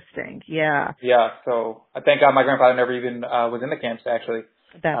 That's interesting. Yeah. Yeah. So thank God my grandfather never even was in the camps. Actually,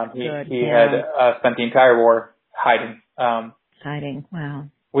 that's good. He had spent the entire war hiding. Hiding. Wow.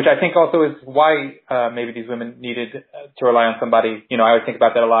 Which I think also is why maybe these women needed to rely on somebody. I always think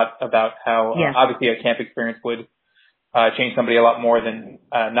about that a lot, about how obviously a camp experience would change somebody a lot more than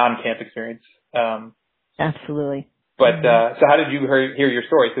non-camp experience. Absolutely. But so how did you hear your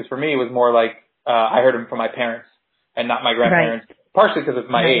stories? Because for me, it was more like I heard them from my parents and not my grandparents, partially because of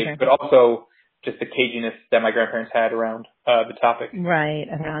my age, but also just the caginess that my grandparents had around the topic. Right,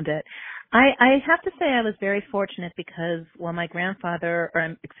 around it. I have to say I was very fortunate because my grandmother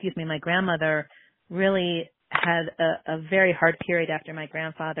really had a very hard period after my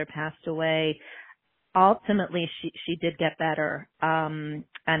grandfather passed away. Ultimately, she did get better. And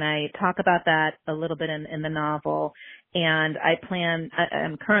I talk about that a little bit in the novel. And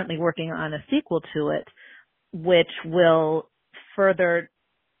I'm currently working on a sequel to it, which will further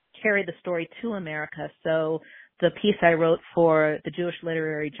carry the story to America. So the piece I wrote for the Jewish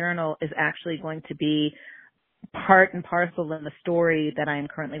Literary Journal is actually going to be part and parcel in the story that I am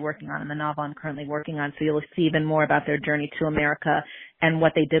currently working on, in the novel I'm currently working on. So you'll see even more about their journey to America and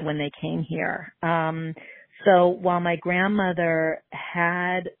what they did when they came here. So while my grandmother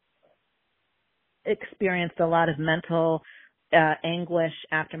had experienced a lot of mental anguish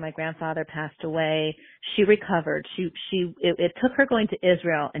after my grandfather passed away, she recovered. It took her going to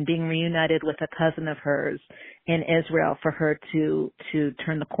Israel and being reunited with a cousin of hers in Israel for her to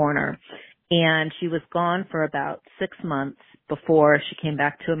turn the corner. And she was gone for about 6 months before she came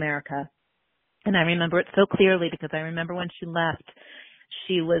back to America. And I remember it so clearly because I remember when she left,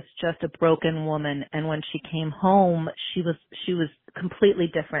 she was just a broken woman. And when she came home, she was completely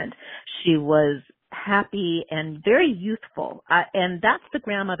different. She was happy and very youthful. And that's the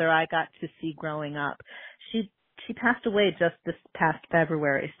grandmother I got to see growing up. She passed away just this past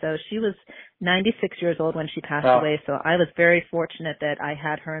February. So she was 96 years old when she passed away. So I was very fortunate that I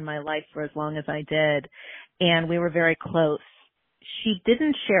had her in my life for as long as I did. And we were very close. She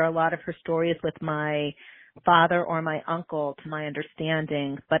didn't share a lot of her stories with my father or my uncle, to my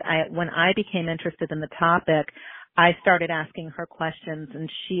understanding. But when I became interested in the topic, I started asking her questions and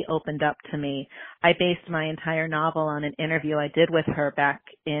she opened up to me. I based my entire novel on an interview I did with her back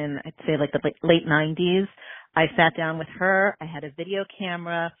in, I'd say like the late 90s. I sat down with her, I had a video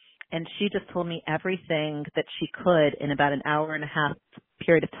camera, and she just told me everything that she could in about an hour and a half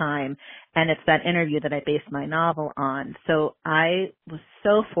period of time. And it's that interview that I based my novel on. So I was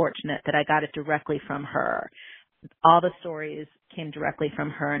so fortunate that I got it directly from her. All the stories came directly from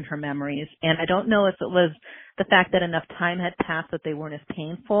her and her memories. And I don't know if it was the fact that enough time had passed that they weren't as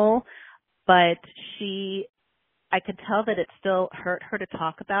painful, but I could tell that it still hurt her to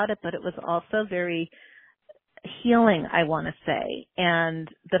talk about it, but it was also very healing, I want to say. And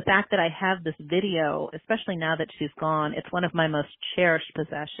the fact that I have this video, especially now that she's gone, it's one of my most cherished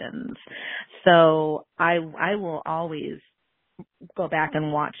possessions. So I will always go back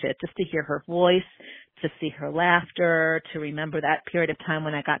and watch it just to hear her voice, to see her laughter, to remember that period of time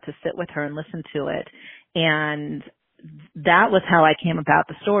when I got to sit with her and listen to it. And that was how I came about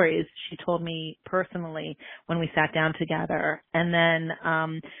the stories. She told me personally when we sat down together. And then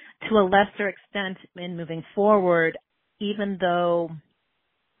to a lesser extent in moving forward, even though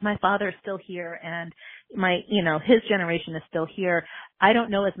my father is still here and his generation is still here, I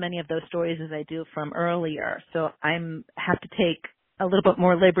don't know as many of those stories as I do from earlier. So have to take a little bit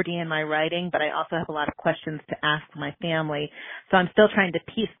more liberty in my writing, but I also have a lot of questions to ask my family. So I'm still trying to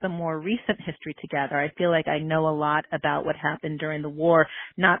piece the more recent history together. I feel like I know a lot about what happened during the war,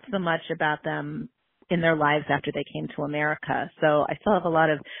 not so much about them in their lives after they came to America. So I still have a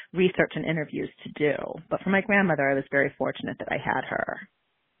lot of research and interviews to do. But for my grandmother, I was very fortunate that I had her.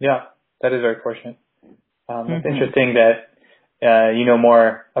 Yeah, that is very fortunate. It's interesting that you know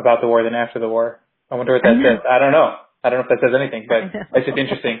more about the war than after the war. I wonder what that says. I don't know if that says anything, but it's just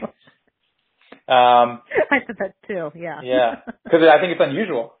interesting. I said that too, yeah. Yeah, because I think it's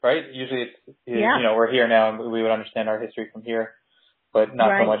unusual, right? Usually we're here now and we would understand our history from here, but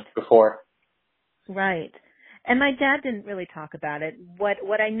not so much before. Right. And my dad didn't really talk about it.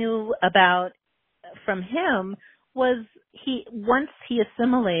 What I knew about from him was once he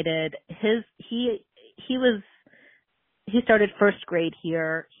assimilated he started first grade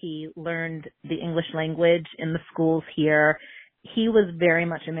here. He learned the English language in the schools here. He was very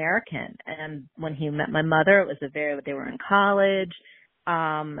much American. And when he met my mother, they were in college.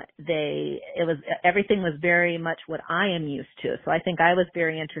 Everything was very much what I am used to. So I think I was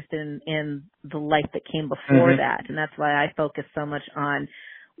very interested in the life that came before that. And that's why I focus so much on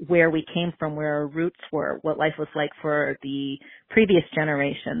where we came from, where our roots were, what life was like for the previous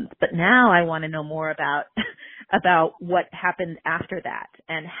generations. But now I want to know more about what happened after that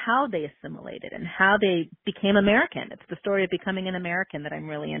and how they assimilated and how they became American. It's the story of becoming an American that I'm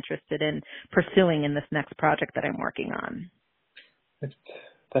really interested in pursuing in this next project that I'm working on.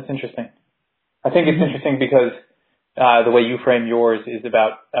 That's interesting. I think it's interesting because the way you frame yours is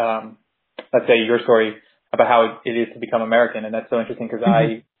about, let's say, your story about how it is to become American. And that's so interesting because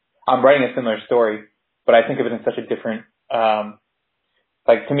I'm writing a similar story, but I think of it in such a different,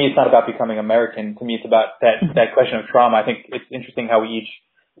 to me, it's not about becoming American. To me, it's about that question of trauma. I think it's interesting how we each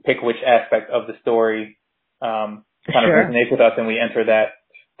pick which aspect of the story kind of resonates with us, and we enter that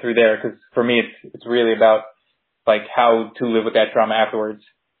through there. Because for me, it's really about how to live with that trauma afterwards,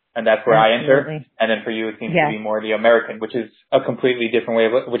 and that's where I enter. And then for you, it seems to be more the American, which is a completely different way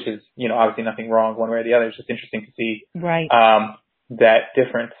of, which is obviously nothing wrong one way or the other. It's just interesting to see that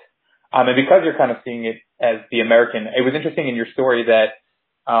difference. And because you're kind of seeing it as the American, it was interesting in your story that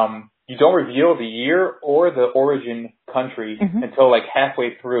you don't reveal the year or the origin country until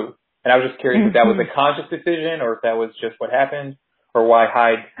halfway through. And I was just curious if that was a conscious decision or if that was just what happened, or why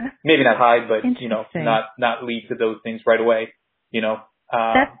hide, maybe not hide, but not lead to those things right away.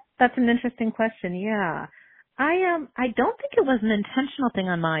 That's an interesting question. Yeah. I don't think it was an intentional thing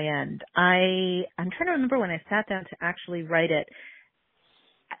on my end. I'm trying to remember when I sat down to actually write it.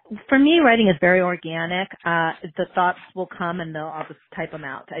 For me, writing is very organic. The thoughts will come and I'll just type them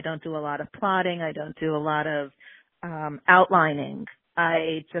out. I don't do a lot of plotting. I don't do a lot of outlining.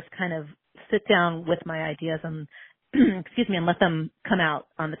 I just kind of sit down with my ideas and and let them come out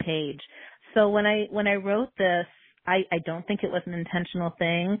on the page. So when I wrote this, I don't think it was an intentional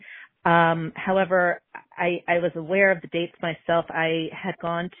thing. However, I was aware of the dates myself. I had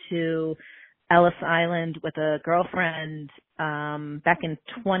gone to Ellis Island with a girlfriend back in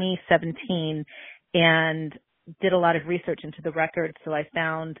 2017 and did a lot of research into the records. So I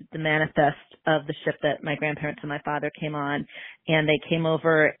found the manifest of the ship that my grandparents and my father came on, and they came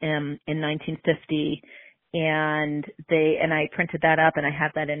over in 1950. And I printed that up, and I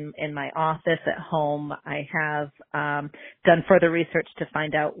have that in my office at home. I have done further research to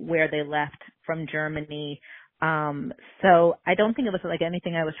find out where they left from Germany. So I don't think it was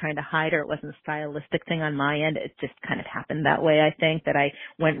anything I was trying to hide, or it wasn't a stylistic thing on my end. It just kind of happened that way. I think that I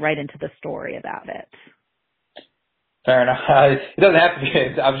went right into the story about it. Fair enough. It doesn't have to be.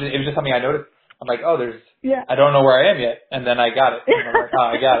 It was just something I noticed. I'm like, oh, Yeah. I don't know where I am yet. And then I got it. And I'm like, oh,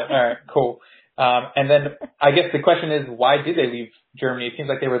 I got it. All right, cool. And then I guess the question is, why did they leave Germany? It seems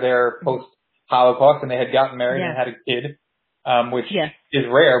like they were there post-Holocaust and they had gotten married and had a kid, which is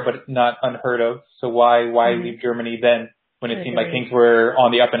rare but not unheard of. So why leave Germany then when it seemed like things were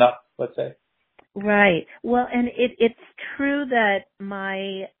on the up and up, let's say? Right. Well, and it's true that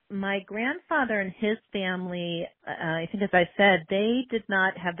my grandfather and his family, I think as I said, they did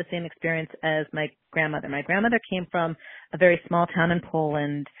not have the same experience as my grandmother. My grandmother came from a very small town in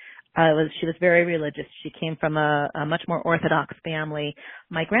Poland. She was very religious. She came from a much more Orthodox family.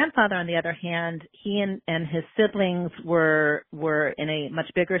 My grandfather, on the other hand, he and his siblings were in a much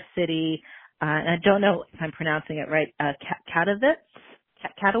bigger city. And I don't know if I'm pronouncing it right.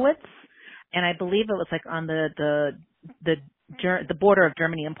 Katowice. And I believe it was like on the border of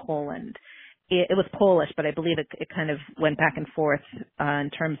Germany and Poland. It was Polish, but I believe it kind of went back and forth in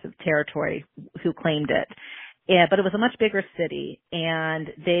terms of territory, who claimed it. Yeah, but it was a much bigger city, and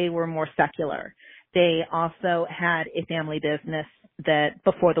they were more secular. They also had a family business that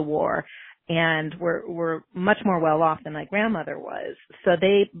before the war, and were much more well off than my grandmother was. So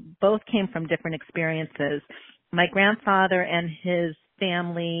they both came from different experiences. My grandfather and his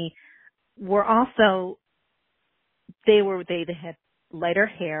family were also, they had lighter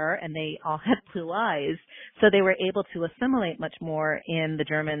hair and they all had blue eyes, so they were able to assimilate much more in the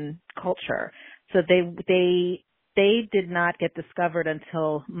German culture. So they did not get discovered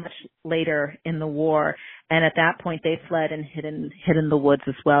until much later in the war, and at that point they fled and hid in the woods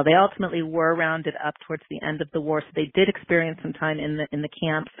as well. They ultimately were rounded up towards the end of the war, so they did experience some time in the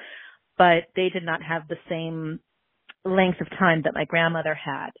camps, but they did not have the same length of time that my grandmother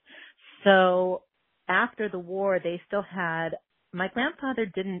had. So after the war, they still had, my grandfather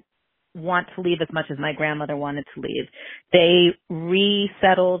didn't want to leave as much as my grandmother wanted to leave. They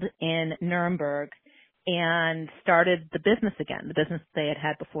resettled in Nuremberg and started the business again, the business they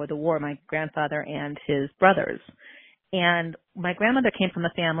had before the war, my grandfather and his brothers. And my grandmother came from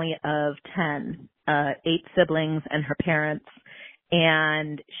a family of 10, 8 siblings and her parents,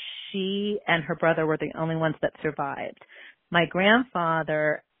 and she and her brother were the only ones that survived. My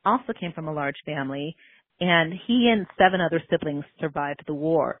grandfather also came from a large family, and he and 7 other siblings survived the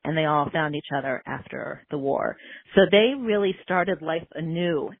war, and they all found each other after the war. So they really started life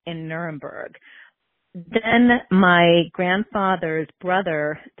anew in Nuremberg. Then my grandfather's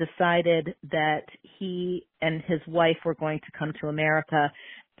brother decided that he and his wife were going to come to America.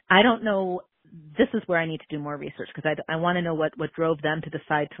 I don't know. This is where I need to do more research, because I want to know what drove them to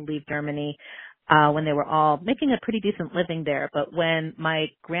decide to leave Germany when they were all making a pretty decent living there. But when my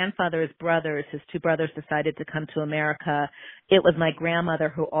grandfather's brothers, his 2 brothers, decided to come to America, it was my grandmother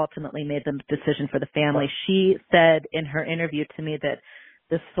who ultimately made the decision for the family. She said in her interview to me that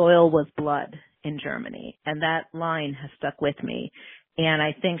the soil was blood in Germany, and that line has stuck with me. And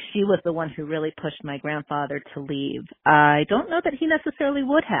I think she was the one who really pushed my grandfather to leave. I don't know that he necessarily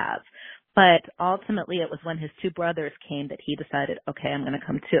would have, but ultimately it was when his 2 brothers came that he decided, okay, I'm going to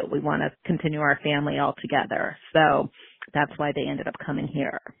come too. We want to continue our family all together. So that's why they ended up coming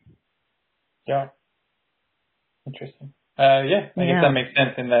here. Yeah. Interesting. I guess that makes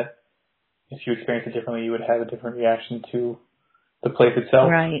sense in that if you experience it differently, you would have a different reaction to the place itself.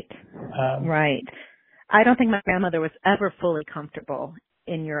 Right. Right. I don't think my grandmother was ever fully comfortable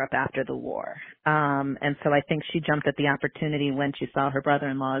in Europe after the war. And so I think she jumped at the opportunity when she saw her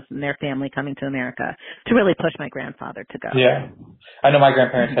brother-in-laws and their family coming to America to really push my grandfather to go. Yeah. I know my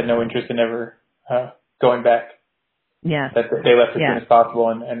grandparents had no interest in ever going back. Yes. That they left as soon as possible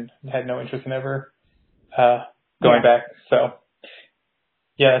and had no interest in ever going back. So,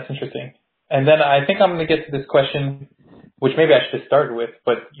 yeah, that's interesting. And then I think I'm going to get to this question, which maybe I should have started with,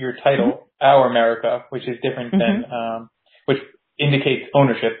 but your title, Our America, which is different than, which indicates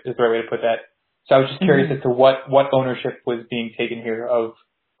ownership is the right way to put that. So I was just curious as to what ownership was being taken here of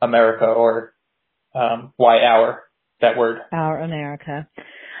America, or why our, that word. Our America.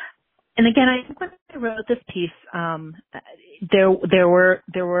 And again, I think when I wrote this piece, there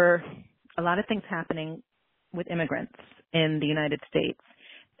were a lot of things happening with immigrants in the United States.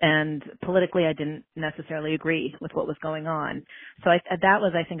 And politically, I didn't necessarily agree with what was going on. So that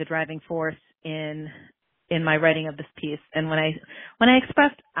was, I think, a driving force in my writing of this piece. And when I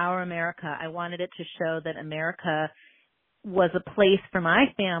expressed Our America, I wanted it to show that America was a place for my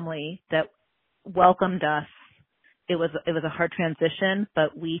family that welcomed us. It was a hard transition,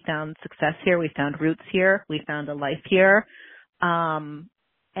 but we found success here. We found roots here. We found a life here. And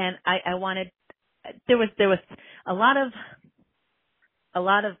I wanted, there was a lot of a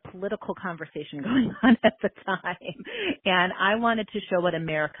lot of political conversation going on at the time, and I wanted to show what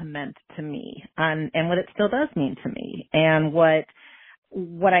America meant to me, and what it still does mean to me, and what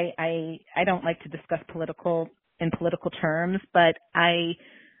I don't like to discuss in political terms, but I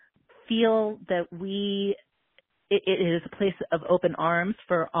feel that it is a place of open arms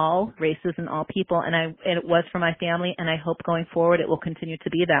for all races and all people, and it was for my family, and I hope going forward it will continue to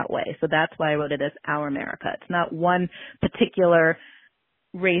be that way. So that's why I wrote it as Our America. It's not one particular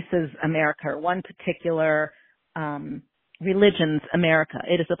race's America or one particular religion's America.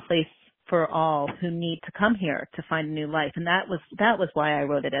 It is a place for all who need to come here to find a new life, and that was why I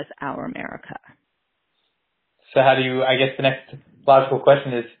wrote it as Our America. So how do you, I guess the next logical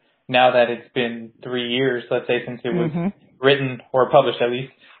question is, now that it's been 3 years, let's say, since it was written or published at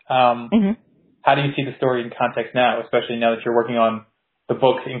least, how do you see the story in context now, especially now that you're working on the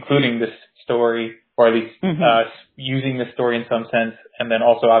book, including this story, or at least using this story in some sense, and then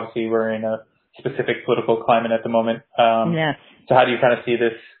also obviously we're in a specific political climate at the moment. Yes. So how do you kind of see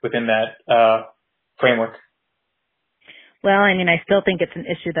this within that framework? Well, I mean, I still think it's an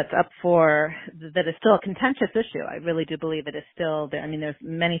issue that is still a contentious issue. I really do believe it is still there. I mean, there's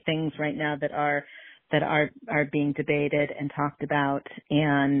many things right now that are being debated and talked about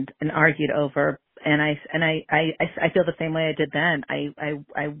and argued over. And I feel the same way I did then.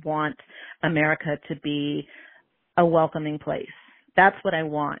 I want America to be a welcoming place. That's what I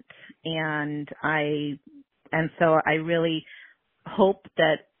want. And so I really hope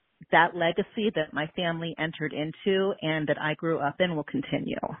that legacy that my family entered into and that I grew up in will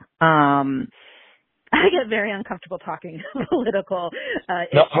continue. I get very uncomfortable talking political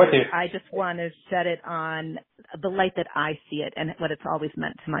issues. I just want to shed it on the light that I see it and what it's always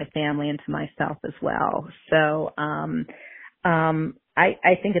meant to my family and to myself as well. So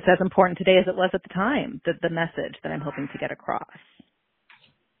I think it's as important today as it was at the time, the message that I'm hoping to get across.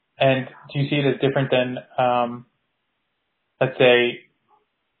 And do you see it as different than, let's say,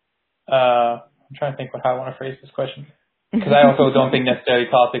 I'm trying to think how I want to phrase this question, because I also don't think necessarily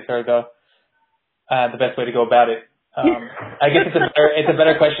politics are the best way to go about it. I guess it's a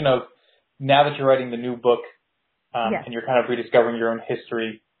better question of, now that you're writing the new book and you're kind of rediscovering your own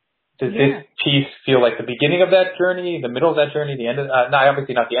history, does this piece feel like the beginning of that journey, the middle of that journey, the end of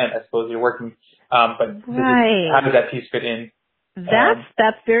obviously not the end, I suppose you're working, but how does that piece fit in? That's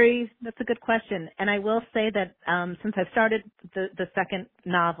a good question. And I will say that since I've started the second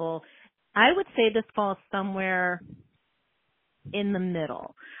novel, I would say this falls somewhere in the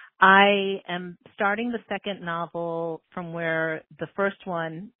middle. I am starting the second novel from where the first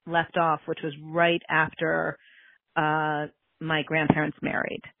one left off, which was right after my grandparents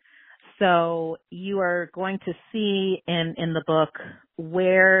married. So you are going to see in the book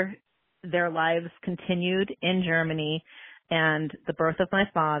where their lives continued in Germany and the birth of my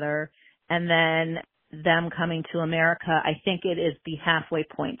father, and then them coming to America. I think it is the halfway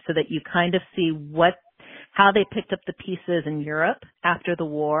point, so that you kind of see how they picked up the pieces in Europe after the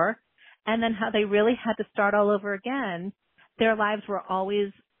war, and then how they really had to start all over again. Their lives were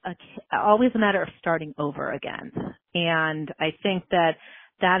always a matter of starting over again. And I think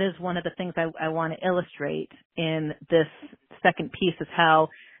that is one of the things I want to illustrate in this second piece, is how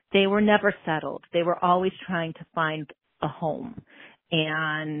they were never settled. They were always trying to find a home,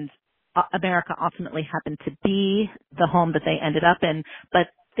 and America ultimately happened to be the home that they ended up in, but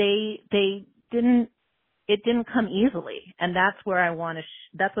it didn't come easily, and that's what I want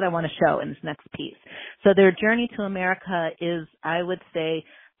to show in this next piece. So their journey to America is, I would say,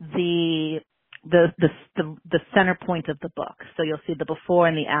 the center point of the book. So you'll see the before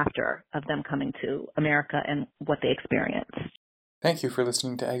and the after of them coming to America and what they experienced. Thank you for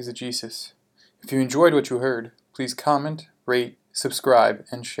listening to Exegesis. If you enjoyed what you heard, please comment, rate, subscribe,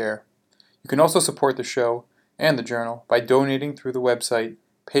 and share. You can also support the show and the journal by donating through the website,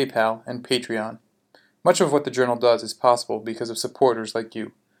 PayPal, and Patreon. Much of what the journal does is possible because of supporters like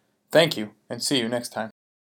you. Thank you, and see you next time.